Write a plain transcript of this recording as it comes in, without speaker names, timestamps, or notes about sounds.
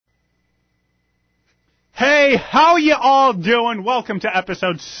Hey, how you all doing? Welcome to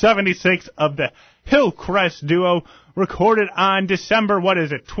episode 76 of the Hillcrest Duo, recorded on December,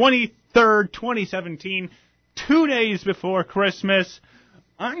 23rd, 2017, 2 days before Christmas.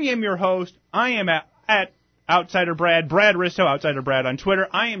 I am your host. I am at Outsider Brad Risto, Outsider Brad on Twitter.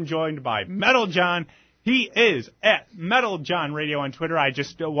 I am joined by Metal John. He is at Metal John Radio on Twitter. I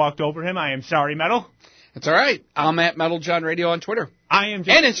just walked over him. I am sorry, Metal. It's all right. I'm at Metal John Radio on Twitter. And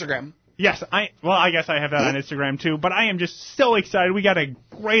Instagram. Yes, I guess I have that on Instagram too, but I am just so excited. We got a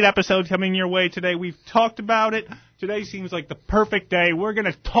great episode coming your way today. We've talked about it. Today seems like the perfect day. We're going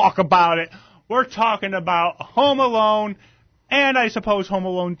to talk about it. We're talking about Home Alone, and I suppose Home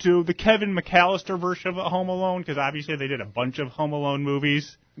Alone 2, the Kevin McAllister version of Home Alone, because obviously they did a bunch of Home Alone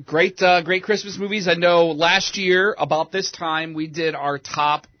movies. Great Christmas movies. I know last year, about this time, we did our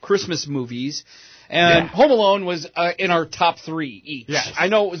top Christmas movies. And Home Alone was in our top 3 each. Yes. I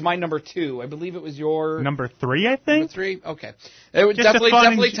know it was my number 2. I believe it was your... Number 3, I think? Number 3? Okay. It was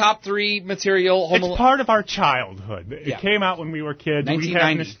definitely top 3 material. It's part of our childhood. It came out when we were kids. We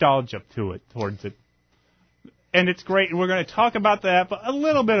have nostalgia towards it. And it's great. And we're going to talk about that, but a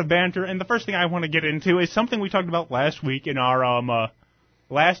little bit of banter. And the first thing I want to get into is something we talked about last week in our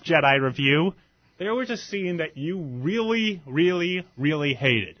Last Jedi review. There was a scene that you really, really, really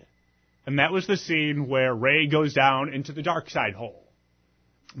hated. And that was the scene where Rey goes down into the dark side hole.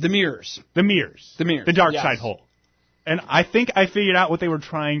 The mirrors. The dark side hole. And I think I figured out what they were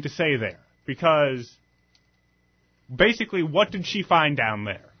trying to say there. Because, basically, what did she find down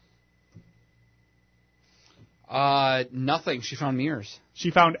there? Nothing. She found mirrors.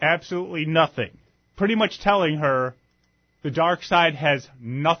 She found absolutely nothing. Pretty much telling her the dark side has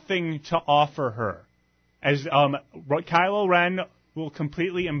nothing to offer her. As Kylo Ren will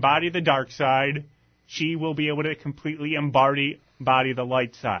completely embody the dark side, she will be able to completely embody the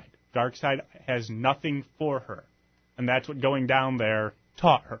light side. Dark side has nothing for her. And that's what going down there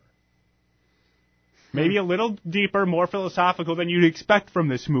taught her. Maybe a little deeper, more philosophical than you'd expect from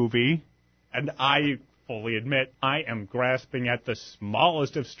this movie. And I fully admit I am grasping at the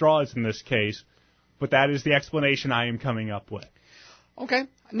smallest of straws in this case. But that is the explanation I am coming up with. Okay.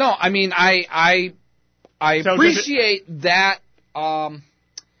 No, I mean, I appreciate that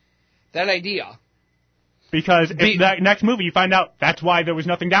idea. Because in that next movie, you find out that's why there was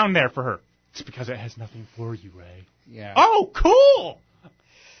nothing down there for her. It's because it has nothing for you, Ray. Yeah. Oh, cool!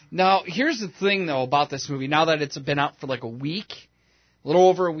 Now, here's the thing, though, about this movie. Now that it's been out for like a week, a little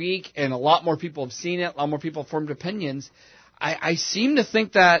over a week, and a lot more people have seen it, a lot more people have formed opinions, I seem to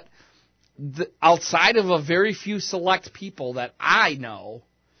think that outside of a very few select people that I know,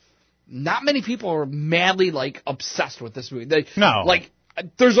 not many people are madly, obsessed with this movie. No.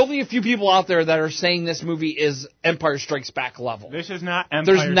 There's only a few people out there that are saying this movie is Empire Strikes Back level. This is not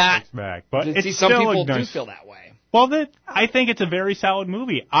Empire Strikes Back, but it's some people do feel that way. Well, I think it's a very solid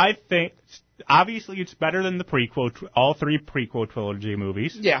movie. I think, obviously, it's better than the prequel, all 3 prequel trilogy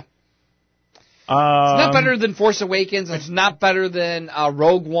movies. Yeah. It's not better than Force Awakens. It's not better than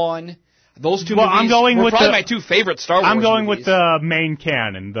Rogue One. Those 2 movies were probably my 2 favorite Star Wars I'm going movies. with the main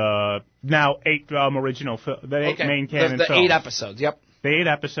canon, the now 8 original, the 8 main canon the films. 8 episodes, yep. The 8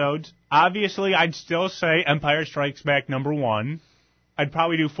 episodes. Obviously, I'd still say Empire Strikes Back number 1. I'd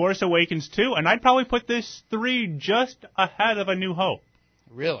probably do Force Awakens 2, and I'd probably put this 3 just ahead of A New Hope.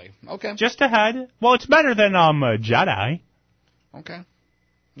 Really? Okay. Just ahead. Well, it's better than Jedi. Okay.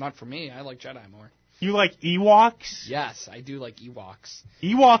 Not for me. I like Jedi more. You like Ewoks? Yes, I do like Ewoks.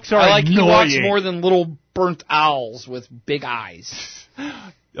 Ewoks are I like annoying. Ewoks more than little burnt owls with big eyes.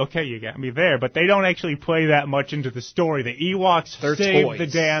 Okay, you got me there, but they don't actually play that much into the story. The Ewoks saved the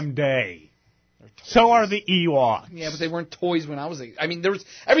damn day. So are the Ewoks. Yeah, but they weren't toys when I was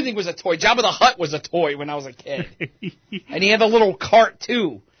everything was a toy. Jabba the Hutt was a toy when I was a kid. And he had a little cart,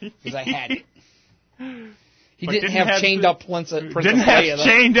 too, because I had it. He didn't have chained up Princess Leia, though. Didn't have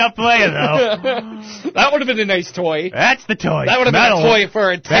chained up Leia, though. That would have been a nice toy. That's the toy. That would have been a toy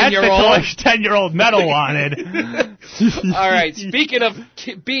for a 10-year-old. That's the toy 10-year-old Metal wanted. All right, speaking of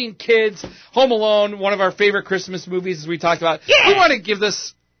being kids, Home Alone, one of our favorite Christmas movies, as we talked about. Yeah. We want to give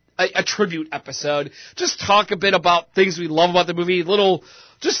this a tribute episode. Just talk a bit about things we love about the movie,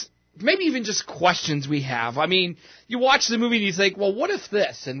 maybe even just questions we have. I mean, you watch the movie and you think, well, what if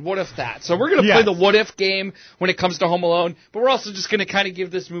this and what if that? So we're going to play the what if game when it comes to Home Alone, but we're also just going to kind of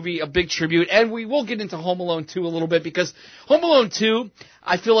give this movie a big tribute, and we will get into Home Alone 2 a little bit, because Home Alone 2,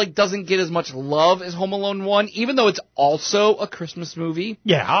 I feel like, doesn't get as much love as Home Alone 1, even though it's also a Christmas movie.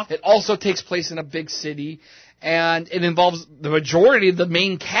 Yeah. It also takes place in a big city. and it involves the majority of the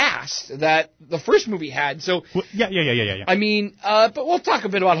main cast that the first movie had. So, yeah. I mean, but we'll talk a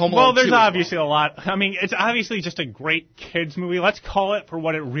bit about Home Alone. Well, there's obviously a lot. I mean, it's obviously just a great kids movie. Let's call it for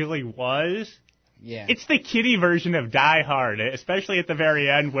what it really was. Yeah. It's the kiddie version of Die Hard, especially at the very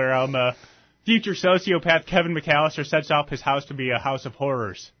end where future sociopath Kevin McAllister sets up his house to be a house of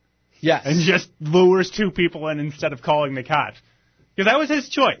horrors. Yes. And just lures 2 people in instead of calling the cops. Because that was his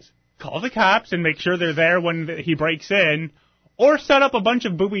choice. Call the cops and make sure they're there when he breaks in, or set up a bunch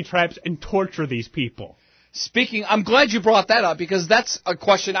of booby traps and torture these people. I'm glad you brought that up, because that's a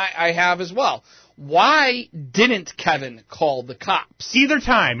question I have as well. Why didn't Kevin call the cops? Either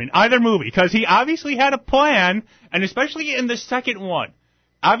time, in either movie, because he obviously had a plan, and especially in the second one.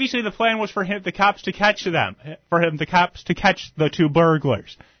 Obviously the plan was for the cops to catch the 2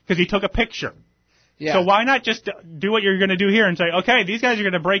 burglars, because he took a picture. Yeah. So why not just do what you're going to do here and say, okay, these guys are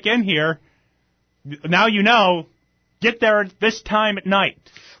going to break in here. Now you know, get there at this time at night.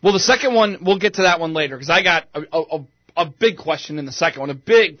 Well, the second one, we'll get to that one later, because I got a big question in the second one, a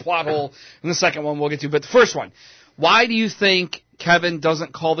big plot hole in the second one we'll get to. But the first one, why do you think Kevin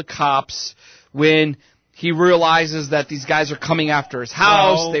doesn't call the cops when he realizes that these guys are coming after his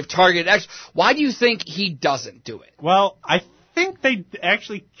house, they've targeted X? Why do you think he doesn't do it? Well, I think they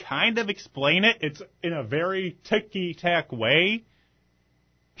actually kind of explain it. It's in a very ticky-tack way.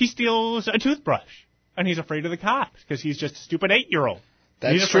 He steals a toothbrush, and he's afraid of the cops because he's just a stupid 8-year-old.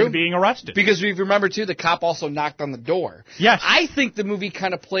 That's he's afraid true. of being arrested. Because if you remember, too, the cop also knocked on the door. Yes. I think the movie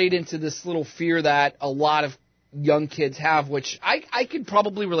kind of played into this little fear that a lot of young kids have, which I could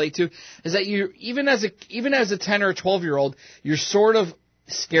probably relate to, is that you even as a 10 or a 12-year-old, you're sort of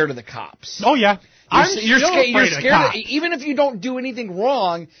scared of the cops. Oh, yeah. You're scared. Of even if you don't do anything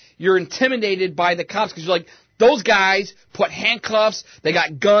wrong, you're intimidated by the cops because you're like, those guys put handcuffs, they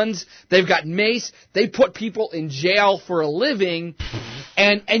got guns, they've got mace, they put people in jail for a living,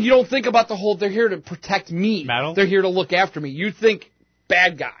 and you don't think about the whole, they're here to protect me. Metal? They're here to look after me. You think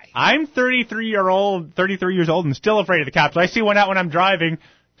bad guy. I'm 33 years old and still afraid of the cops. I see one out when I'm driving.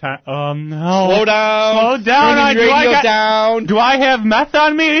 No. Slow down. Slow down. Turn your radio down. Do I have meth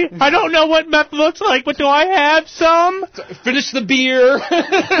on me? I don't know what meth looks like, but do I have some? Finish the beer.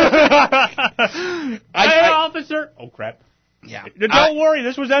 Hey, officer. Oh, crap. Yeah. Don't worry,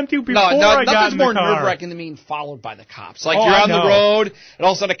 this was empty before I got in the car. Nothing's more nerve-wracking than being followed by the cops. Like, you're on the road, and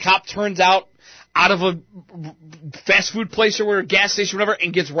all of a sudden a cop turns out of a fast food place or a gas station or whatever,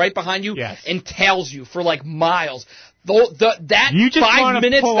 and gets right behind you and tails you for, like, miles. That 5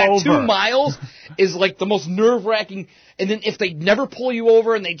 minutes, that 2 miles, is like the most nerve-wracking. And then if they never pull you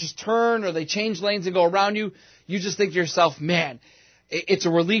over and they just turn or they change lanes and go around you, you just think to yourself, man, it's a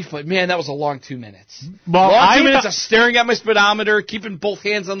relief, but man, that was a long 2 minutes. Well, long 2 minutes of staring at my speedometer, keeping both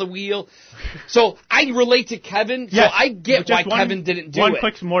hands on the wheel. So I relate to Kevin, so I get why Kevin didn't do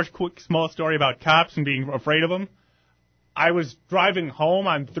it. One quick small story about cops and being afraid of them. I was driving home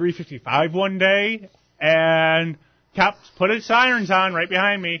on 355 one day, and cops put his sirens on right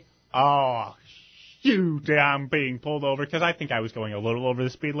behind me. Oh, shoot, I'm being pulled over because I think I was going a little over the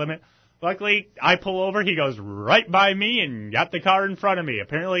speed limit. Luckily, I pull over, he goes right by me and got the car in front of me.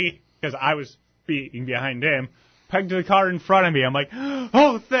 Apparently, because I was being behind him, pegged the car in front of me. I'm like,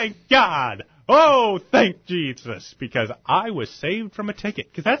 oh, thank God. Oh, thank Jesus. Because I was saved from a ticket.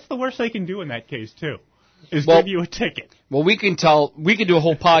 Because that's the worst they can do in that case, too, is give you a ticket. Well, we can do a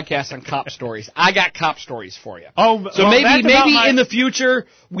whole podcast on cop stories. I got cop stories for you. Oh, so maybe in the future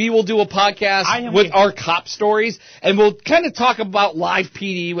we will do a podcast with our cop stories, and we'll kind of talk about Live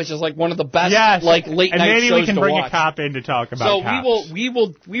PD, which is like one of the best late night shows to watch. And maybe we can bring a cop in to talk about cops. So we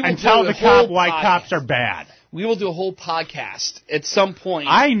will and tell the cop why cops are bad. We will do a whole podcast at some point.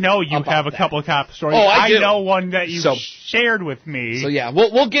 I know you have a couple of cop stories. Oh, I do. know one that you shared with me. So yeah,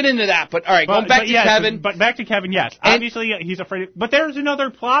 we'll get into that. But all right, going back to Kevin. But back to Kevin, yes. Obviously, he's afraid. But there's another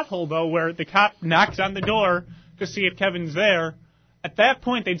plot hole though, where the cop knocks on the door to see if Kevin's there. At that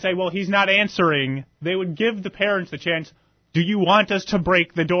point, they'd say, "Well, he's not answering." They would give the parents the chance. Do you want us to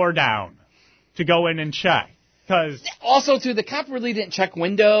break the door down to go in and check? Also, too, the cop really didn't check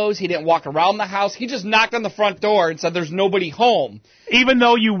windows. He didn't walk around the house. He just knocked on the front door and said there's nobody home. Even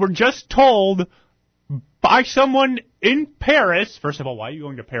though you were just told by someone in Paris. First of all, why are you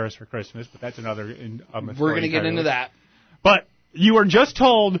going to Paris for Christmas? But that's another We're going to get into that. But you were just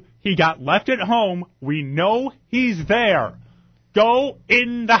told he got left at home. We know he's there. Go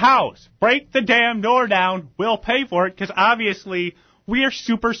in the house. Break the damn door down. We'll pay for it because obviously we are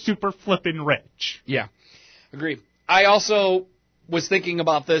super, super flippin' rich. Yeah. Agreed. I also was thinking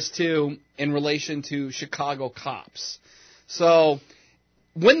about this, too, in relation to Chicago cops. So,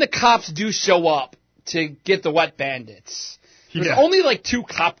 when the cops do show up to get the Wet Bandits. There's Yeah. only like 2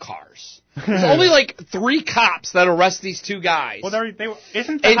 cop cars. There's only like 3 cops that arrest these 2 guys. Well,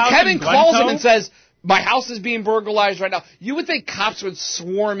 isn't the and house Kevin in calls Glen him and Cove? says, my house is being burglarized right now. You would think cops would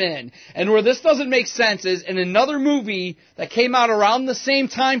swarm in. And where this doesn't make sense is in another movie that came out around the same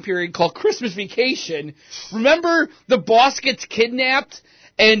time period called Christmas Vacation. Remember the boss gets kidnapped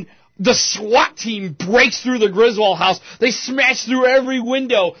and the SWAT team breaks through the Griswold house. They smash through every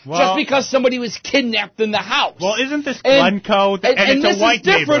window just because somebody was kidnapped in the house. Well, isn't this Glencoe? And it's this a white is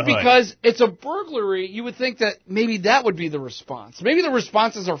different neighborhood. because it's a burglary. You would think that maybe that would be the response. Maybe the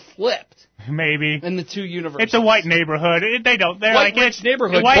responses are flipped. Maybe. In the 2 universes. It's a white neighborhood. They're white like rich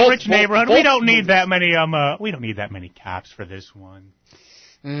neighborhood. White Both, rich neighborhood. Both We don't need movies. that many. We don't need that many cops for this one.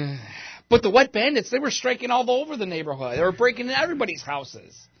 But the Wet Bandits, they were striking all over the neighborhood. They were breaking in everybody's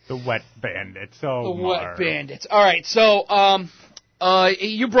houses. The Wet Bandits. Wet Bandits. All right, so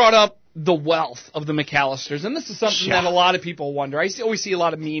you brought up the wealth of the McAllisters, and this is something that a lot of people wonder. I always see a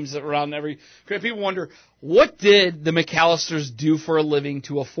lot of memes around people wonder, what did the McAllisters do for a living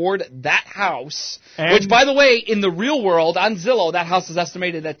to afford that house? Which, by the way, in the real world, on Zillow, that house is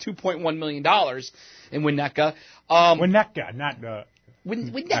estimated at $2.1 million in Winnetka. Winnetka, not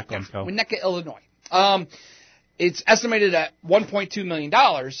Winnetka, Illinois. It's estimated at $1.2 million,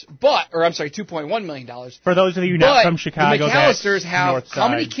 $2.1 million. For those of you not from Chicago, the McAllisters have North how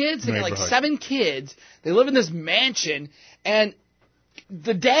many Side kids? They got like neighborhood. 7 kids. They live in this mansion, and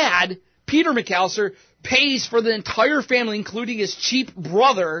the dad, Peter McAllister, pays for the entire family, including his cheap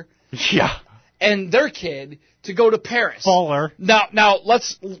brother, and their kid, to go to Paris. Fuller. Now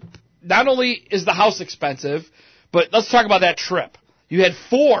let's. Not only is the house expensive, but let's talk about that trip. You had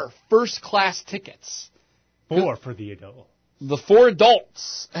 4 first-class tickets. 4 for the adult. The 4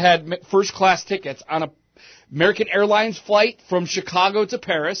 adults had first-class tickets on a American Airlines flight from Chicago to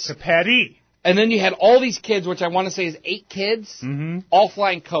Paris. To Paris. And then you had all these kids, which I want to say is 8 kids, all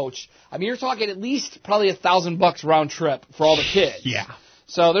flying coach. I mean, you're talking at least probably $1,000 round trip for all the kids. Yeah.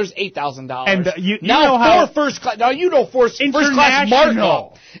 So there's $8,000. And you now know how first class. Now you know first class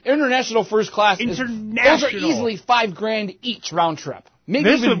markup. International first class. Those are easily $5,000 each round trip. Maybe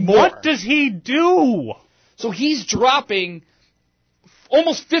even more. What does he do? So he's dropping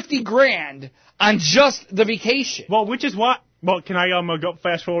almost $50,000 on just the vacation. Well, which is what. Well, can I go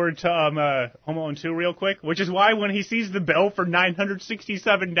fast forward to Home Alone 2 real quick? Which is why when he sees the bill for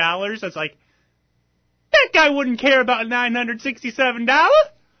 $967, it's like, that guy wouldn't care about $967.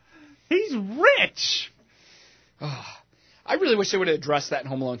 He's rich. I really wish they would have addressed that in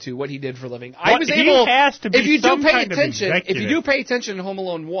Home Alone 2, what he did for a living. He has to be if you some do pay kind attention, of executive. if you do pay attention in Home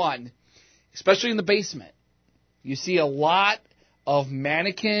Alone 1, especially in the basement, you see a lot of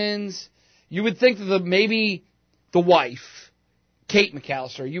mannequins. You would think that maybe the wife, Kate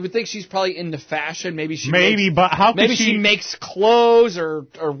McAllister, you would think she's probably into fashion. Maybe she makes clothes or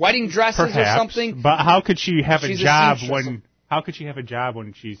wedding dresses or something. But how could she have She's a job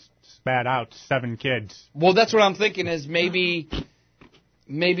when she's spat out 7 kids? Well, that's what I'm thinking is maybe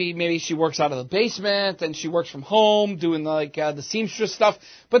she works out of the basement and she works from home doing the seamstress stuff.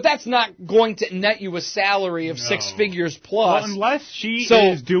 But that's not going to net you a salary of 6 figures plus. Well, unless she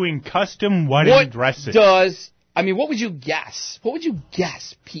is doing custom wedding dresses. What would you guess? What would you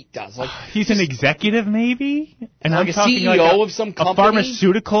guess Pete does? He's an executive, maybe? And like I'm a talking CEO of some company? A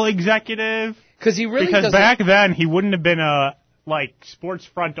pharmaceutical executive? Because back then, he wouldn't have been a, sports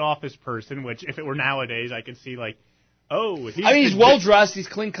front office person, which, if it were nowadays, I could see, he's well-dressed, he's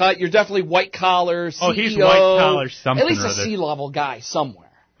clean-cut, you're definitely white-collar, CEO. Oh, he's white-collar something at least or a other. C-level guy somewhere.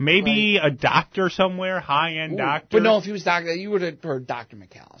 Maybe a doctor somewhere, high-end doctor. But no, if he was doctor, you would have heard Dr.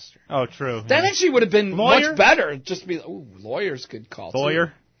 McAllister. Oh, true. That actually would have been much better. Just to be, lawyer's good call, Lawyer.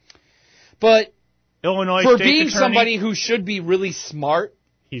 Too. But Illinois for State being attorney, somebody who should be really smart,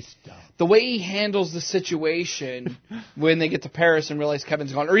 he's dumb. The way he handles the situation when they get to Paris and realize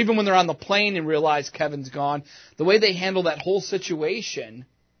Kevin's gone, or even when they're on the plane and realize Kevin's gone, the way they handle that whole situation,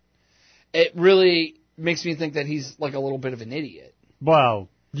 it really makes me think that he's like a little bit of an idiot. Well,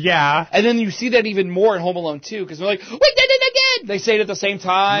 yeah. And then you see that even more in Home Alone 2, because they're like, we did it again! They say it at the same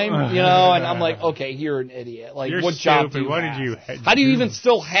time, and I'm like, okay, you're an idiot. You're what stupid. job do you have? How do you even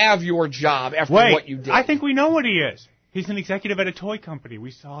still have your job after what you did? I think we know what he is. He's an executive at a toy company.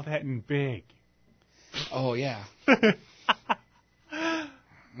 We saw that in Big. Oh, yeah.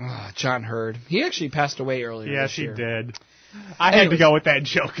 John Hurd. He actually passed away earlier this year. Yes, he did. I had to go with that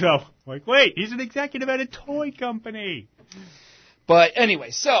joke, though. Wait, he's an executive at a toy company. But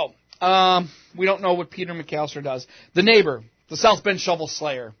anyway, so we don't know what Peter McAllister does. The neighbor, the South Bend Shovel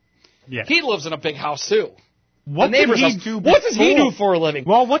Slayer, he lives in a big house, too. What the did neighbor's he house. do What does he before? do for a living?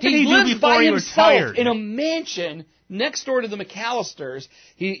 Well, what did he do lives before by he himself retired? in a mansion next door to the McAllisters.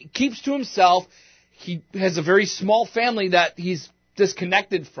 He keeps to himself. He has a very small family that he's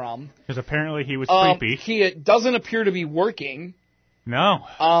disconnected from. Because apparently he was creepy. He doesn't appear to be working. No.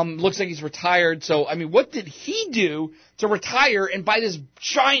 Looks like he's retired. So, I mean, what did he do to retire and buy this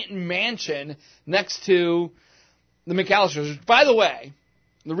giant mansion next to the McAllisters? By the way,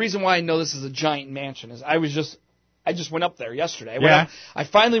 the reason why I know this is a giant mansion is I just went up there yesterday. I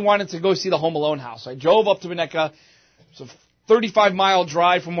finally wanted to go see the Home Alone house. I drove up to Winnetka. It's a 35-mile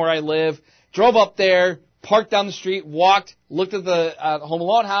drive from where I live. Drove up there, parked down the street, walked, looked at the Home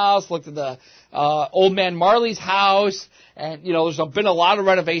Alone house, looked at the Old Man Marley's house, and, there's been a lot of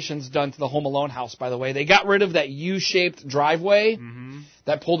renovations done to the Home Alone house, by the way. They got rid of that U-shaped driveway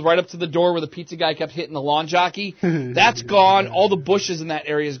that pulled right up to the door where the pizza guy kept hitting the lawn jockey. That's gone. All the bushes in that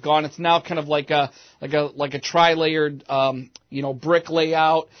area is gone. It's now kind of like a tri-layered, brick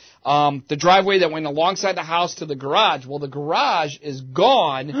layout. The driveway that went alongside the house to the garage, well, the garage is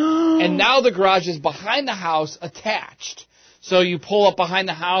gone, and now the garage is behind the house attached. So you pull up behind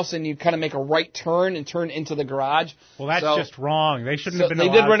the house and you kind of make a right turn and turn into the garage. Well, that's just wrong. They shouldn't have been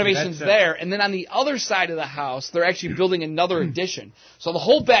allowed. They did renovations to. there, and then on the other side of the house, they're actually building another addition. So the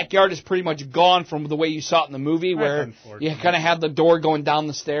whole backyard is pretty much gone from the way you saw it in the movie, where you kind of had the door going down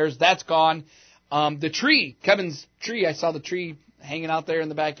the stairs. That's gone. The tree, Kevin's tree, I saw the tree hanging out there in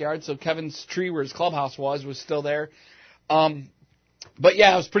the backyard. So Kevin's tree where his clubhouse was still there. But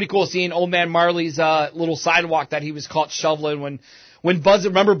yeah, it was pretty cool seeing Old Man Marley's little sidewalk that he was caught shoveling when Buzz.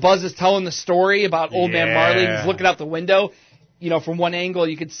 Remember Buzz is telling the story about Old Man Marley. He's looking out the window. From one angle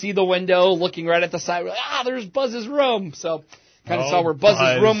you could see the window, looking right at the side. There's Buzz's room. So kind of saw where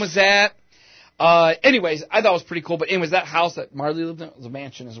Buzz's room was at. Anyways, I thought it was pretty cool. But anyways, that house that Marley lived in was a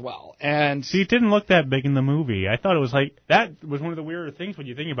mansion as well. And see, it didn't look that big in the movie. I thought it was that was one of the weirder things when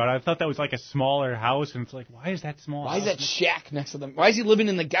you think about it. I thought that was like a smaller house, and it's like, why is that small? Why is that shack next to them? Why is he living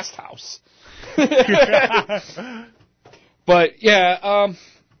in the guest house? But yeah,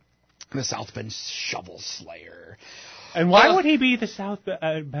 the South Bend Shovel Slayer. And why would he be the South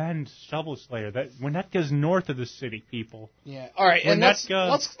Bend Shovel Slayer? That Winnetka's north of the city, people. Yeah. All right. And let's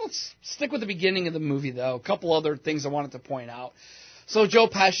stick with the beginning of the movie, though. A couple other things I wanted to point out. So Joe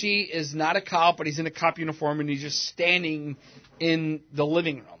Pesci is not a cop, but he's in a cop uniform, and he's just standing in the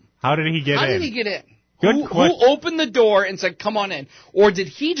living room. How did he get in? Who opened the door and said, "Come on in"? Or did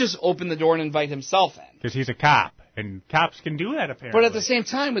he just open the door and invite himself in? Because he's a cop. And cops can do that, apparently. But at the same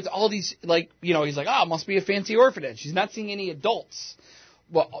time, with all these, he's like, it must be a fancy orphanage. He's not seeing any adults.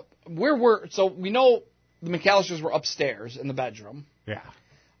 Well, so we know the McAllisters were upstairs in the bedroom. Yeah.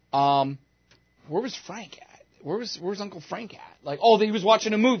 Where was Frank at? Where's Uncle Frank at? He was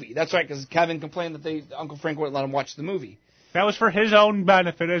watching a movie. That's right, because Kevin complained that Uncle Frank wouldn't let him watch the movie. That was for his own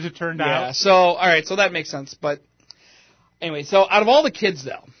benefit, as it turned out. Yeah, so, all right, so that makes sense. But anyway, so out of all the kids,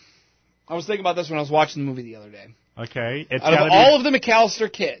 though, I was thinking about this when I was watching the movie the other day. Okay. Out of all of the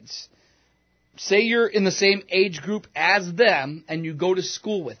McAllister kids, say you're in the same age group as them and you go to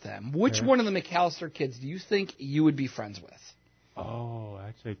school with them, which one of the McAllister kids do you think you would be friends with? Oh,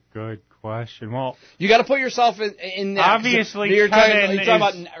 that's a good question. Well, you got to put yourself in that. Obviously, you're talking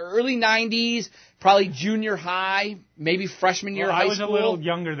about early 90s, probably junior high, maybe freshman year of high school. I was a little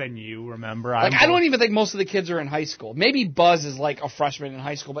younger than you, remember? I don't even think most of the kids are in high school. Maybe Buzz is like a freshman in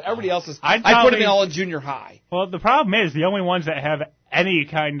high school, but everybody else is. I put him in all in junior high. Well, the problem is the only ones that have any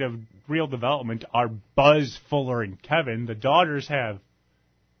kind of real development are Buzz, Fuller, and Kevin. The daughters have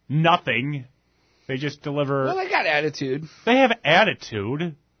nothing. They just deliver. Well, they got attitude. They have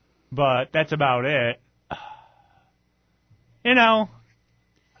attitude, but that's about it.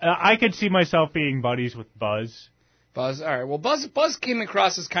 I could see myself being buddies with Buzz. All right. Well, Buzz came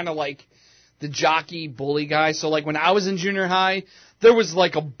across as kind of like the jockey bully guy. So, when I was in junior high, there was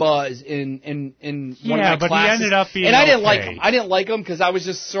like a Buzz in one of my classes. Yeah, but he ended up being. And I didn't like him. I didn't like him because I was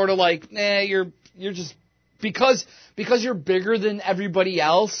just sort of like, you're just because you're bigger than everybody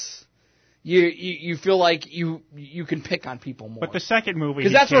else. You feel like you can pick on people more. But the second movie,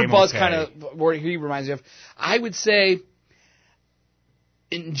 because that's where Buzz kind of where he reminds me of. I would say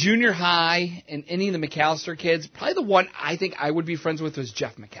in junior high and any of the McAllister kids, probably the one I think I would be friends with was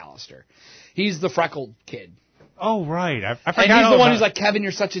Jeff McAllister. He's the freckled kid. Oh right, I forgot. And he's the one who's like, Kevin,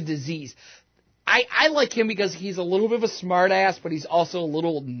 you're such a disease. I like him because he's a little bit of a smart ass, but he's also a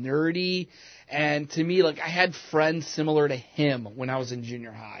little nerdy. And to me, I had friends similar to him when I was in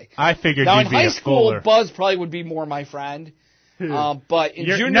junior high. I figured now you'd be a in high school, Fuller. Buzz probably would be more my friend. But in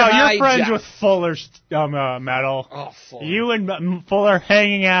junior high, you're friends Jeff. with Fuller's metal. Oh, Fuller. You and Fuller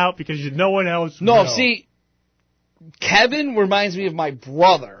hanging out because no one else. No, will. see, Kevin reminds me of my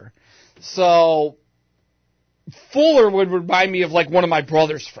brother. So Fuller would remind me of like one of my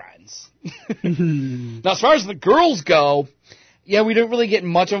brother's friends. Now, as far as the girls go, yeah, we don't really get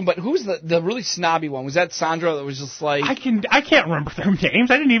much of them. But who's the really snobby one? Was that Sandra that was just like... I can't remember their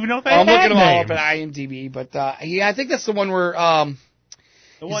names. I didn't even know if they I'm had looking them all names. up at IMDb. But yeah, I think that's the one where...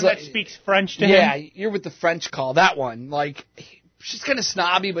 the one that speaks French to him? Yeah, you're with the French call. That one. Like, she's kind of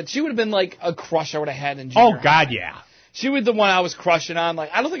snobby, but she would have been like a crush I would have had in junior high. Oh, God, yeah. She was the one I was crushing on. Like,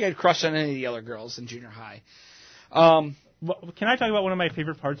 I don't think I'd crush on any of the other girls in junior high. Can I talk about one of my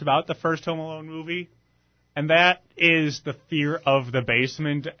favorite parts about the first Home Alone movie? And that is the fear of the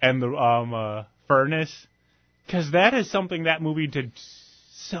basement and the furnace. Because that is something that movie did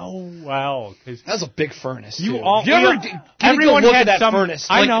so well. Cause that was a big furnace, too. Everyone look had at that some, furnace.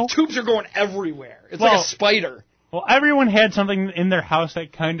 I like, know. The tubes are going everywhere. It's like a spider. Well, everyone had something in their house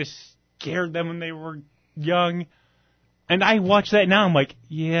that kind of scared them when they were young. And I watch that now, I'm like,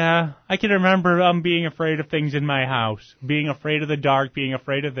 yeah, I can remember being afraid of things in my house. Being afraid of the dark, being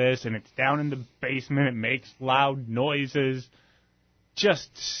afraid of this, and it's down in the basement, it makes loud noises. Just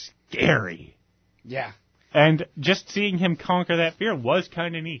scary. Yeah. And just seeing him conquer that fear was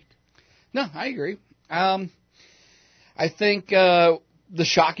kind of neat. No, I agree. I think the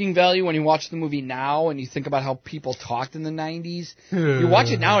shocking value when you watch the movie now and you think about how people talked in the 90s, you watch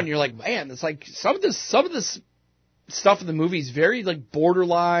it now and you're like, man, it's like some of this stuff in the movie is very like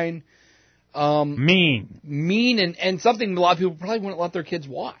borderline mean and something a lot of people probably wouldn't let their kids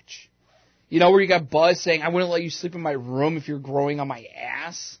watch. You know, where you got Buzz saying, I wouldn't let you sleep in my room if you're growing on my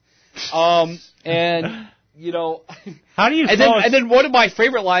ass. And you know, how do you and then one of my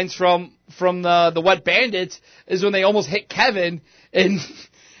favorite lines from the Wet Bandits is when they almost hit Kevin and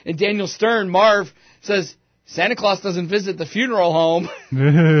Daniel Stern, Marv says, Santa Claus doesn't visit the funeral home.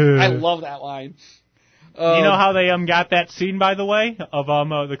 I love that line. You know how they got that scene, by the way, of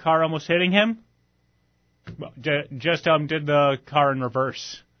the car almost hitting him? Just did the car in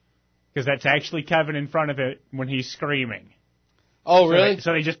reverse. Because that's actually Kevin in front of it when he's screaming. Oh, really?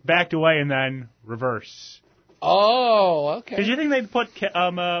 So they just backed away and then reverse. Oh, okay. Did you think they'd put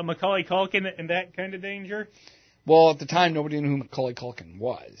Macaulay Culkin in that kind of danger? Well, at the time, nobody knew who Macaulay Culkin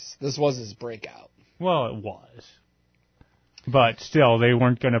was. This was his breakout. Well, it was. But still, they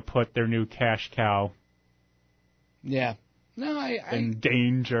weren't going to put their new cash cow... Yeah. No, in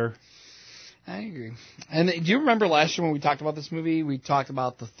danger. I agree. And do you remember last year when we talked about this movie, we talked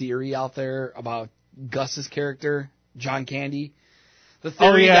about the theory out there about Gus's character, John Candy? The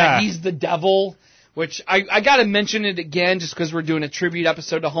theory that he's the devil, which I got to mention it again just because we're doing a tribute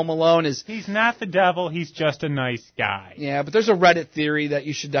episode to Home Alone. He's not the devil, he's just a nice guy. Yeah, but there's a Reddit theory that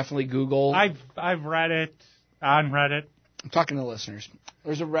you should definitely Google. I've read it on Reddit. I'm talking to listeners.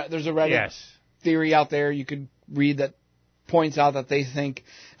 There's a Reddit theory out there you could read that points out that they think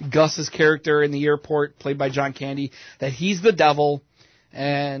Gus's character in the airport, played by John Candy, that he's the devil.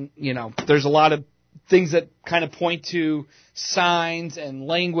 And, you know, there's a lot of things that kind of point to signs and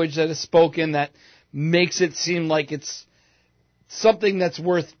language that is spoken that makes it seem like it's something that's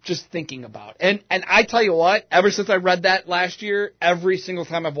worth just thinking about. And I tell you what, ever since I read that last year, every single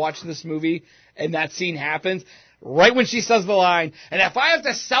time I've watched this movie and that scene happens, right when she says the line, and if I have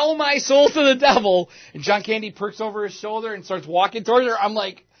to sell my soul to the devil, and John Candy perks over his shoulder and starts walking towards her, I'm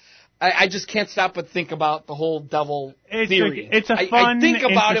like, I just can't stop but think about the whole devil theory. It's a fun, I think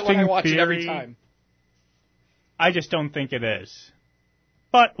about it when I watch theory. it every time. I just don't think it is.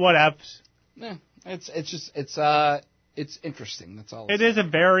 But whatevs. Yeah, it's interesting. That's all. It is a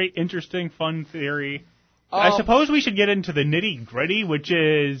very interesting, fun theory. I suppose we should get into the nitty gritty, which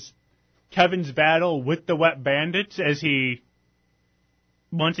is Kevin's battle with the Wet Bandits as he,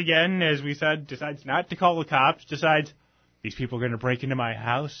 once again, as we said, decides not to call the cops, decides, these people are going to break into my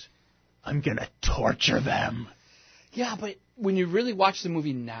house. I'm going to torture them. Yeah, but when you really watch the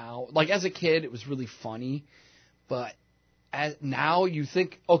movie now, like as a kid, it was really funny. But now you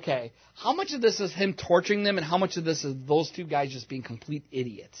think, okay, how much of this is him torturing them and how much of this is those two guys just being complete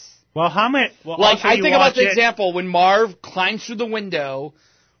idiots? Well, how many... Well, like, I think about the example when Marv climbs through the window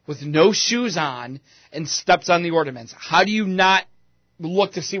with no shoes on and steps on the ornaments. How do you not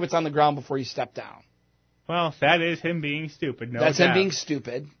look to see what's on the ground before you step down? Well, that is him being stupid. That's him being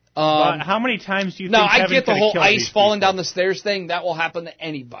stupid. But how many times do you think Kevin I get the whole ice falling people? down the stairs thing. That will happen to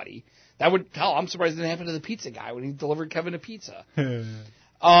anybody. That would... Hell, I'm surprised it didn't happen to the pizza guy when he delivered Kevin a pizza.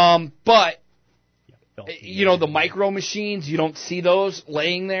 But, you know, the micro machines, you don't see those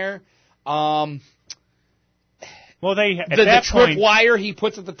laying there. Well, the trip wire he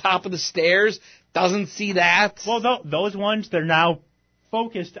puts at the top of the stairs, doesn't see that. Well, those ones, they're now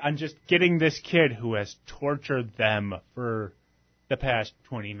focused on just getting this kid who has tortured them for the past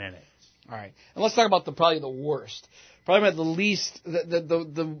 20 minutes. All right. And let's talk about probably the worst. Probably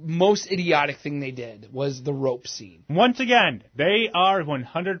about the most idiotic thing they did was the rope scene. Once again, they are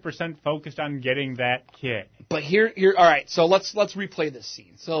 100% focused on getting that kid. But here, all right. So let's replay this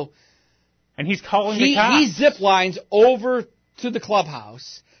scene. So, and he's calling the cops. He zip lines over to the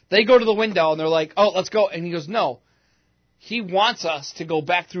clubhouse. They go to the window and they're like, "Oh, let's go." And he goes, "No." He wants us to go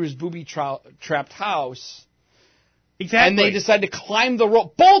back through his booby-trapped house. Exactly. And they decide to climb the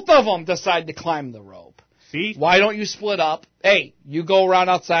rope. Both of them decide to climb the rope. See? Why don't you split up? Hey, you go around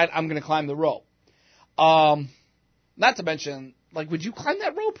outside. I'm going to climb the rope. Not to mention, would you climb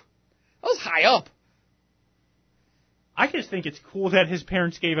that rope? That was high up. I just think it's cool that his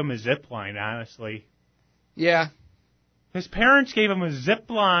parents gave him a zip line, honestly. Yeah. His parents gave him a zip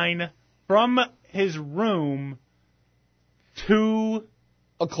line from his room to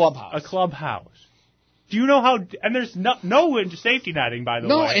a clubhouse. Do you know how? And there's no safety netting, by the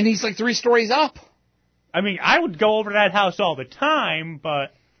way. No, and he's 3 stories up. I mean, I would go over to that house all the time,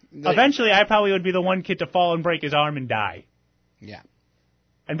 but eventually I probably would be the one kid to fall and break his arm and die. Yeah.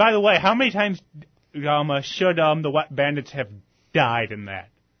 And by the way, how many times should the Wet Bandits have died in that?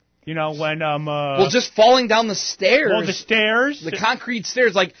 You know, when just falling down the stairs. Well, the stairs, the concrete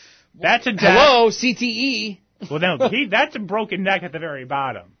stairs, that's a death. Hello, CTE. Well, no, that's a broken neck at the very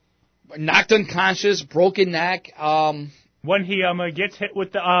bottom. Knocked unconscious, broken neck. When he gets hit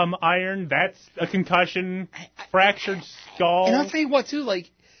with the iron, that's a concussion, fractured skull. And I'll tell you what, too,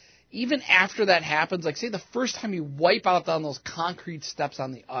 even after that happens, say the first time you wipe out on those concrete steps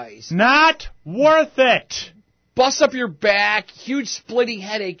on the ice. Not worth it. Bust up your back, huge splitting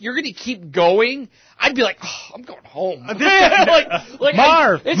headache. You're going to keep going? I'd be like, oh, I'm going home.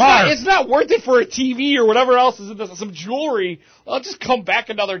 Marv, it's not worth it for a TV or whatever else is in this, some jewelry. I'll just come back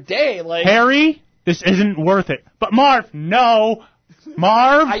another day. Harry, this isn't worth it. But Marv, no.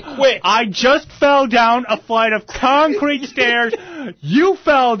 Marv, I quit. I just fell down a flight of concrete stairs. You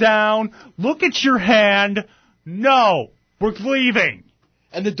fell down. Look at your hand. No, we're leaving.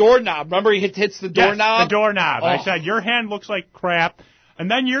 And the doorknob. Remember he hits the doorknob? Yes, the doorknob. Oh. I said, your hand looks like crap. And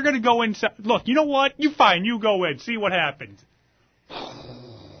then you're going to go inside. Look, you know what? You fine. You go in. See what happens.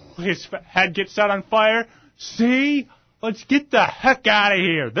 His head gets set on fire. See? Let's get the heck out of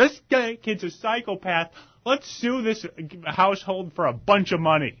here. This kid's a psychopath. Let's sue this household for a bunch of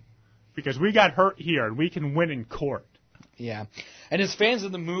money. Because we got hurt here and we can win in court. Yeah. And as fans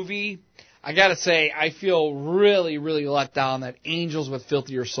of the movie, I gotta say, I feel really, really let down that Angels with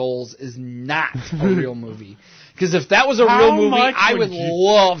Filthier Souls is not a real movie. Because if that was a real movie, I would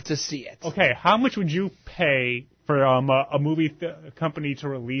love to see it. Okay, how much would you pay for a movie company to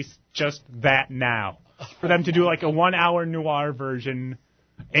release just that now? For them to do a 1-hour noir version,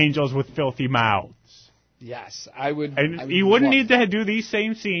 Angels with Filthy Mouths. Yes, I would. And you wouldn't need to do these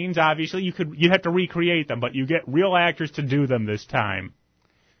same scenes, obviously. You'd have to recreate them, but you get real actors to do them this time.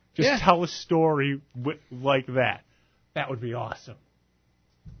 Just tell a story like that. That would be awesome.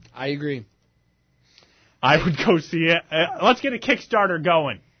 I agree. I would go see it. Let's get a Kickstarter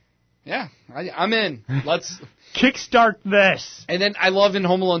going. Yeah, I'm in. Let's kickstart this. And then I love in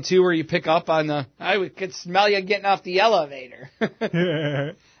Home Alone 2 where you pick up on I could smell you getting off the elevator.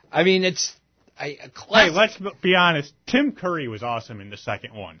 I mean, it's a classic. Hey, let's be honest. Tim Curry was awesome in the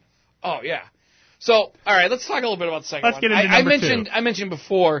second one. Oh, yeah. So, all right, let's talk a little bit about the second one. Let's get into number 2. I mentioned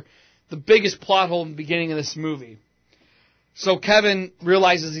before the biggest plot hole in the beginning of this movie. So Kevin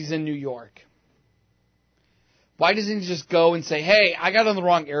realizes he's in New York. Why doesn't he just go and say, hey, I got on the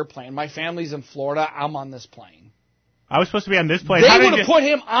wrong airplane. My family's in Florida. I'm on this plane. I was supposed to be on this plane. They would have put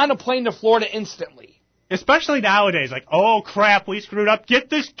him on a plane to Florida instantly. Especially nowadays. Oh, crap, we screwed up. Get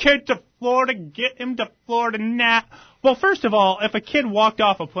this kid to Florida. Get him to Florida now. Well, first of all, if a kid walked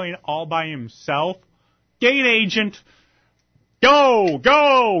off a plane all by himself, gate agent, go,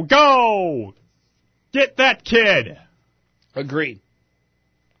 go, go. Get that kid. Agreed.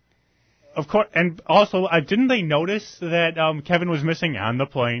 Of course, and also, didn't they notice that Kevin was missing on the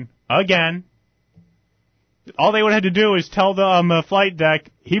plane again? All they would have had to do is tell the flight deck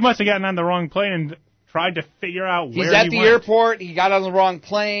he must have gotten on the wrong plane and tried to figure out where he went. He's at the airport. He got on the wrong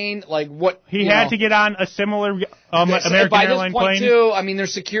plane. What he had to get on a similar American airline plane. Too, I mean,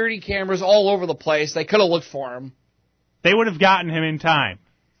 there's security cameras all over the place. They could have looked for him. They would have gotten him in time,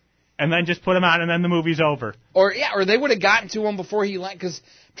 and then just put him on, and then the movie's over. Or they would have gotten to him before he landed. Because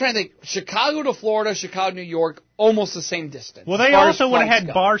I'm trying to think, Chicago to Florida, Chicago to New York, almost the same distance. Well, they also would have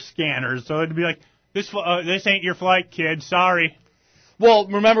had bar scanners, so it'd be like, this ain't your flight, kid. Sorry. Well,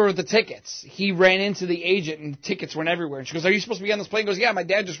 remember with the tickets, he ran into the agent and the tickets went everywhere. And she goes, "Are you supposed to be on this plane?" He goes, "Yeah, my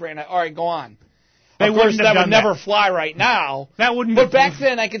dad just ran it." "All right, go on." Of course, that would never fly right now. That wouldn't. But back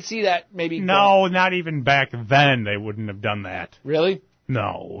then, I could see that maybe. No, not even back then. They wouldn't have done that. Really?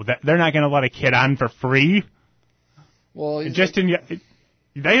 No, they're not going to let a kid on for free. Well,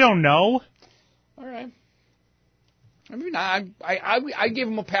 they don't know. All right. I mean, I give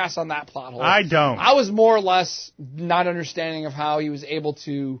him a pass on that plot hole. I don't. I was more or less not understanding of how he was able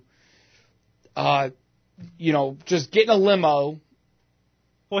to, just get in a limo.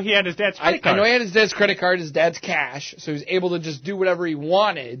 Well, he had his dad's credit card. I know he had his dad's credit card, his dad's cash, so he was able to just do whatever he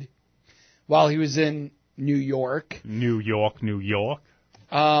wanted while he was in New York. New York.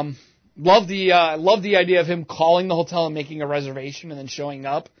 Love the idea of him calling the hotel and making a reservation and then showing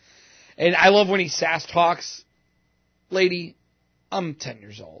up. And I love when he sass talks. "Lady, I'm 10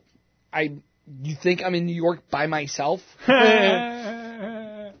 years old. You think I'm in New York by myself?"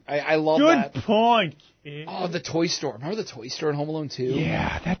 I love that. Good point. Oh, the toy store. Remember the toy store in Home Alone 2?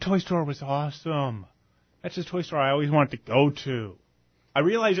 Yeah, that toy store was awesome. That's the toy store I always wanted to go to. I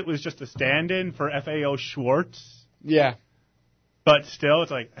realized it was just a stand-in for F.A.O. Schwartz. Yeah. But still,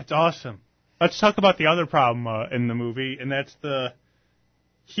 it's like, that's awesome. Let's talk about the other problem in the movie, and that's the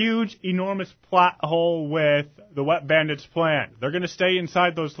huge, enormous plot hole with the Wet Bandits' plan. They're going to stay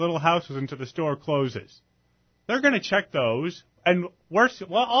inside those little houses until the store closes. They're going to check those, and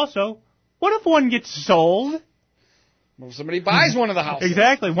also, what if one gets sold? Well, somebody buys one of the houses.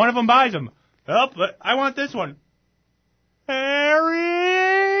 Exactly. One of them buys them. Oh, but I want this one. Harry!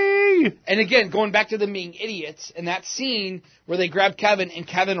 And again, going back to them being idiots, in that scene where they grab Kevin and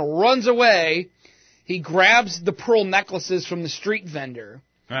Kevin runs away, he grabs the pearl necklaces from the street vendor,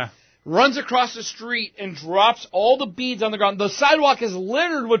 runs across the street and drops all the beads on the ground. The sidewalk is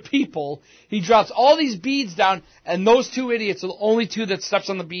littered with people. He drops all these beads down, and those two idiots are the only two that steps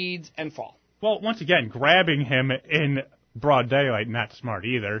on the beads and fall. Well, once again, grabbing him in broad daylight, not smart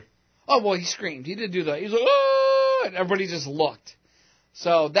either. Oh, well, he screamed. He did do that. He was like, "Oh!" And everybody just looked.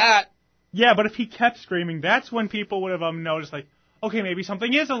 So that... Yeah, but if he kept screaming, that's when people would have noticed, like, okay, maybe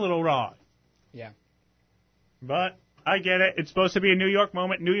something is a little wrong. Yeah. But I get it. It's supposed to be a New York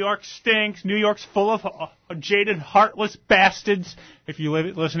moment. New York stinks. New York's full of jaded, heartless bastards. If you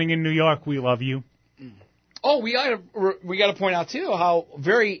listening in New York, we love you. Oh, we got to point out, too, how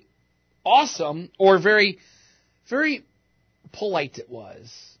very awesome or very, very polite it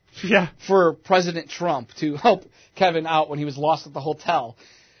was. Yeah. For President Trump to help Kevin out when he was lost at the hotel.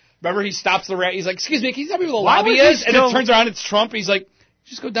 Remember, he stops the rat. He's like, "Excuse me, can you tell me where the lobby is?" And it turns around, it's Trump. He's like,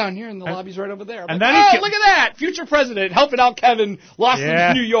 "Just go down here, and the lobby's right over there." I'm like, "Oh, look at that! Future president helping out Kevin lost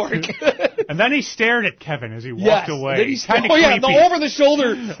in New York." And then he stared at Kevin as he walked away. Then the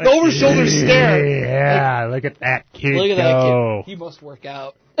over-the-shoulder stare. Yeah, look at that kid. Look at that kid. He must work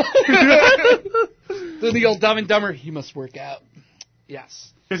out. Then the old Dumb and Dumber, he must work out.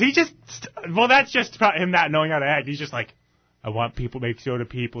 Yes. Because that's just him not knowing how to act. He's just like, I want people to make sure the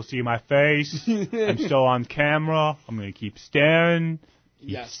people see my face. I'm still on camera. I'm going to keep staring.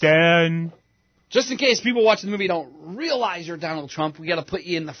 Staring. Just in case people watching the movie don't realize you're Donald Trump, we got to put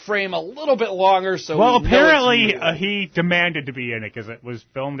you in the frame a little bit longer. So apparently he demanded to be in it because it was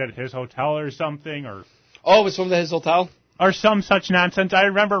filmed at his hotel or something. It was filmed at his hotel? Or some such nonsense. I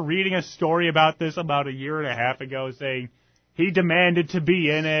remember reading a story about this about a year and a half ago saying he demanded to be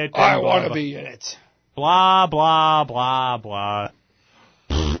in it. I want to be in it. Blah, blah, blah, blah.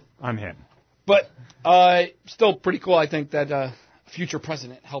 On him. But still pretty cool, I think, that future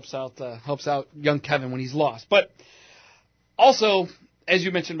president helps out young Kevin when he's lost. But also, as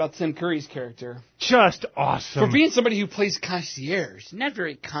you mentioned about Tim Curry's character. Just awesome. For being somebody who plays concierge, not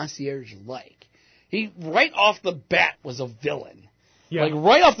very concierge-like. He, right off the bat, was a villain. Yeah. Like,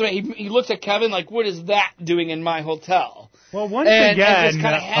 right off the bat, he looks at Kevin like, what is that doing in my hotel? Well, and just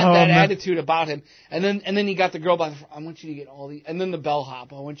kind of had that attitude about him. And then he got the girl by the front. I want you to get and then the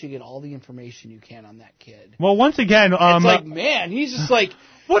bellhop. I want you to get all the information you can on that kid. Well, once again, it's like, man, he's just like.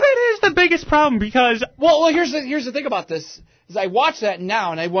 Well, it is the biggest problem because. Well, here's the thing about this is I watch that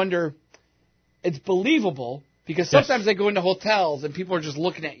now and I wonder, it's believable because sometimes I go into hotels and people are just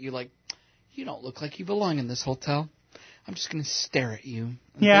looking at you like, you don't look like you belong in this hotel. I'm just going to stare at you and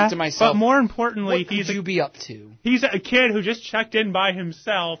think to myself, but more importantly, what could you be up to? He's a kid who just checked in by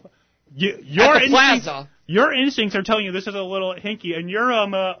himself. At the plaza. Your instincts are telling you this is a little hinky, and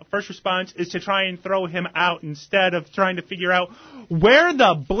your first response is to try and throw him out instead of trying to figure out where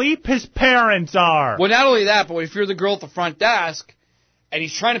the bleep his parents are. Well, not only that, but if you're the girl at the front desk, and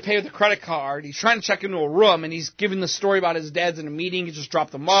he's trying to pay with a credit card, he's trying to check into a room, and he's giving the story about his dad's in a meeting, he just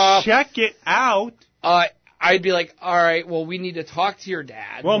dropped them off. Check it out. I'd be like, all right, well, we need to talk to your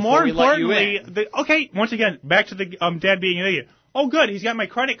dad. Well, more importantly, once again, back to the dad being an idiot. Oh, good, he's got my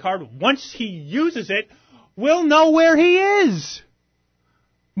credit card. Once he uses it, we'll know where he is.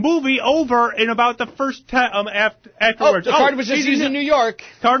 Movie over in about the first time afterwards. The card was just used in New York.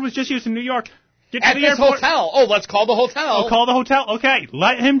 Card was just used in New York. Get at to the this airport. hotel. Oh, let's call the hotel. Oh, call the hotel. Okay,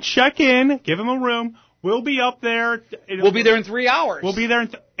 let him check in. Give him a room. We'll be up there. We'll be there in 3 hours. We'll be there.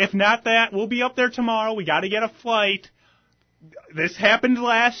 If not that, we'll be up there tomorrow. We got to get a flight. This happened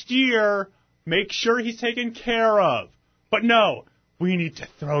last year. Make sure he's taken care of. But no, we need to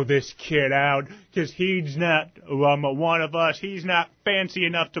throw this kid out because he's not one of us. He's not fancy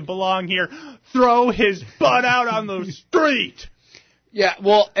enough to belong here. Throw his butt out on the street. Yeah,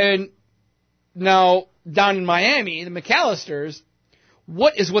 well, and now down in Miami, the McAllisters,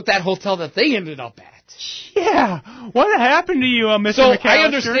 what is with that hotel that they ended up at? Yeah, what happened to you, Mr. So McAllister? I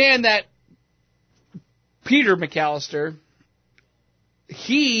understand that Peter McAllister,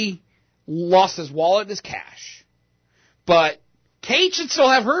 he lost his wallet and his cash. But Kate should still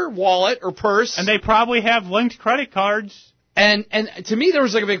have her wallet or purse. And they probably have linked credit cards. And to me, there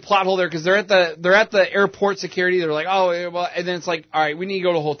was like a big plot hole there because they're at the airport security. They're like, oh, well, and then it's like, all right, we need to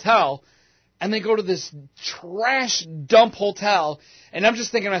go to a hotel. And they go to this trash dump hotel. And I'm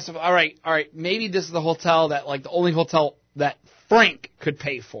just thinking to myself, all right, maybe this is the hotel that, like, the only hotel that Frank could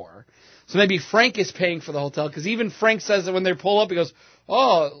pay for. So maybe Frank is paying for the hotel, because even Frank says that when they pull up, he goes,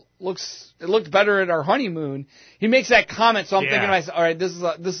 oh, it looked better at our honeymoon. He makes that comment, so I'm thinking to myself, all right, this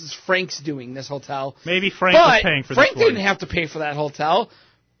is Frank's doing this hotel. Maybe Frank was paying for this Frank didn't have to pay for that hotel.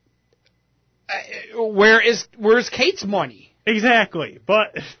 Where's Kate's money? Exactly,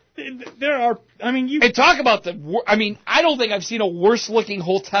 but there are, And talk about I don't think I've seen a worse looking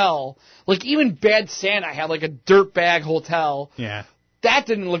hotel. Like, even Bad Santa had like a dirtbag hotel. Yeah. That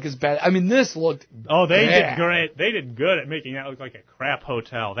didn't look as bad. This looked they bad. did great. They did good at making that look like a crap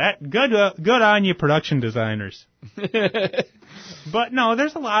hotel. Good on you, production designers. But no,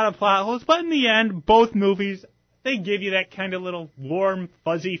 there's a lot of plot holes. But in the end, both movies, they give you that kind of little warm,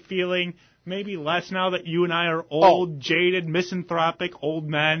 fuzzy feeling. Maybe less now that you and I are old, jaded, misanthropic old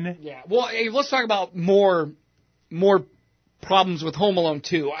men. Yeah. Well, hey, let's talk about more problems with Home Alone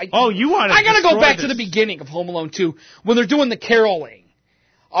 2. I gotta go back to the beginning of Home Alone 2 when they're doing the caroling.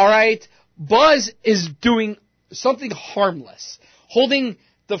 All right? Buzz is doing something harmless, holding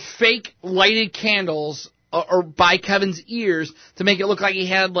the fake lighted candles or by Kevin's ears to make it look like he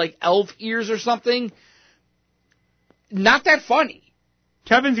had like elf ears or something. Not that funny.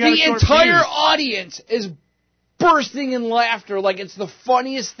 Kevin's got the entire audience is bursting in laughter like it's the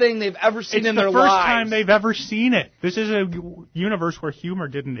funniest thing they've ever seen in their lives. It's the first time they've ever seen it. This is a universe where humor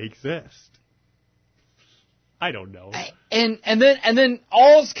didn't exist. I don't know. And then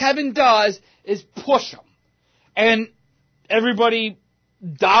all Kevin does is push him. And everybody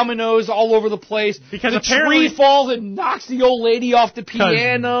dominoes all over the place. Because the tree falls and knocks the old lady off the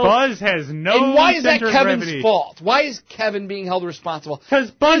piano. Buzz has no And why is that center of Kevin's gravity. fault? Why is Kevin being held responsible? Because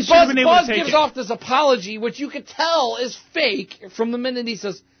Buzz should have been able to take gives it. off this apology, which you could tell is fake from the minute he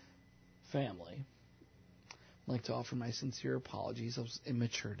says, family, I'd like to offer my sincere apologies. I was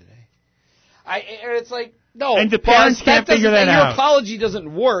immature today. And it's like, no. And the parents can't figure that out. Your apology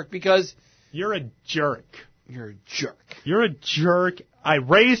doesn't work because you're a jerk. You're a jerk. You're a jerk. I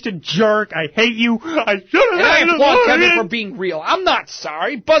raised a jerk. I hate you. I should have. And I applaud Kevin for being real. I'm not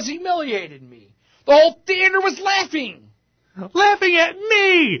sorry. Buzz humiliated me. The whole theater was laughing. Laughing at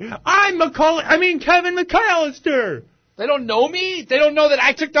me. Kevin McAllister. They don't know me? They don't know that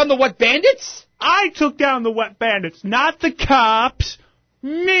I took down the Wet Bandits? I took down the Wet Bandits, not the cops.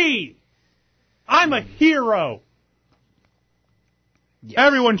 Me. I'm a hero. Yes.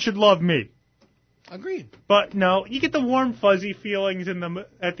 Everyone should love me. Agreed. But no, you get the warm, fuzzy feelings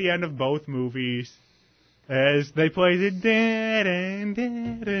at the end of both movies as they play the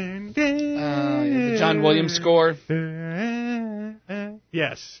the John Williams score.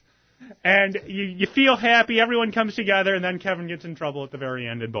 Yes. And you feel happy, everyone comes together, and then Kevin gets in trouble at the very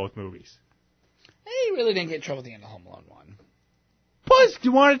end in both movies. He really didn't get in trouble at the end of Home Alone 1. Buzz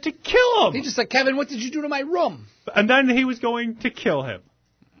wanted to kill him. He just said, Kevin, what did you do to my room? And then he was going to kill him.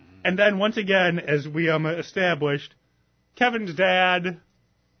 And then, once again, as we established, Kevin's dad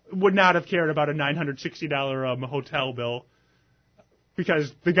would not have cared about a $960 hotel bill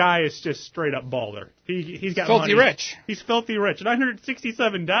because the guy is just straight up baller. He's got filthy money. Rich. He's filthy rich.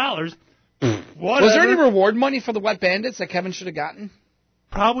 $967. Whatever. Was there any reward money for the Wet Bandits that Kevin should have gotten?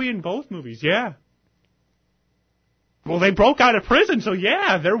 Probably in both movies, yeah. Well, they broke out of prison, so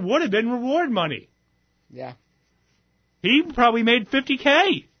yeah, there would have been reward money. Yeah. He probably made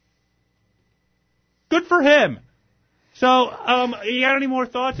 $50K. Good for him. So, you got any more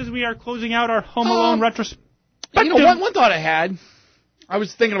thoughts as we are closing out our Home Alone retrospective? One thought I had, I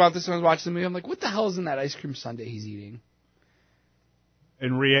was thinking about this when I was watching the movie. I'm like, what the hell is in that ice cream sundae he's eating?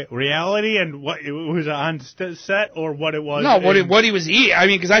 In reality, and what it was on set, or what it was? No, what he was eating. I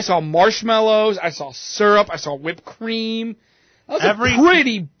mean, because I saw marshmallows, I saw syrup, I saw whipped cream. That was a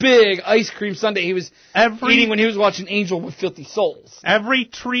pretty big ice cream sundae he was eating when he was watching Angel with Filthy Souls. Every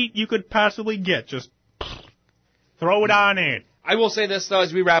treat you could possibly get, just throw it on in. I will say this, though,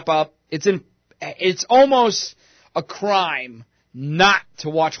 as we wrap up. It's almost a crime not to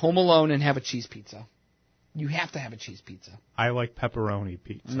watch Home Alone and have a cheese pizza. You have to have a cheese pizza. I like pepperoni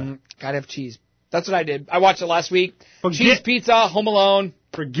pizza. Gotta have cheese. That's what I did. I watched it last week. Cheese pizza, Home Alone.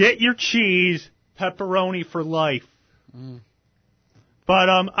 Forget your cheese. Pepperoni for life. But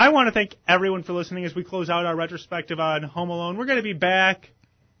I want to thank everyone for listening as we close out our retrospective on Home Alone. We're going to be back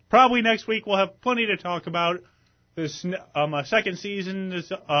probably next week. We'll have plenty to talk about. This second season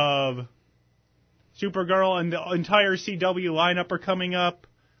of Supergirl and the entire CW lineup are coming up.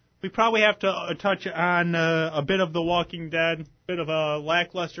 We probably have to touch on a bit of The Walking Dead, a bit of a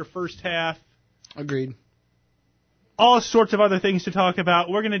lackluster first half. Agreed. All sorts of other things to talk about.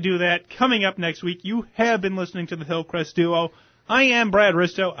 We're going to do that coming up next week. You have been listening to the Hillcrest Duo. I am Brad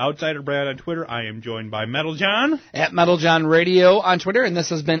Risto, Outsider Brad on Twitter. I am joined by Metal John. At Metal John Radio on Twitter, and this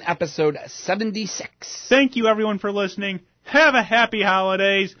has been episode 76. Thank you, everyone, for listening. Have a happy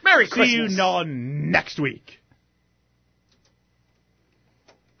holidays. Merry Christmas. See you all next week.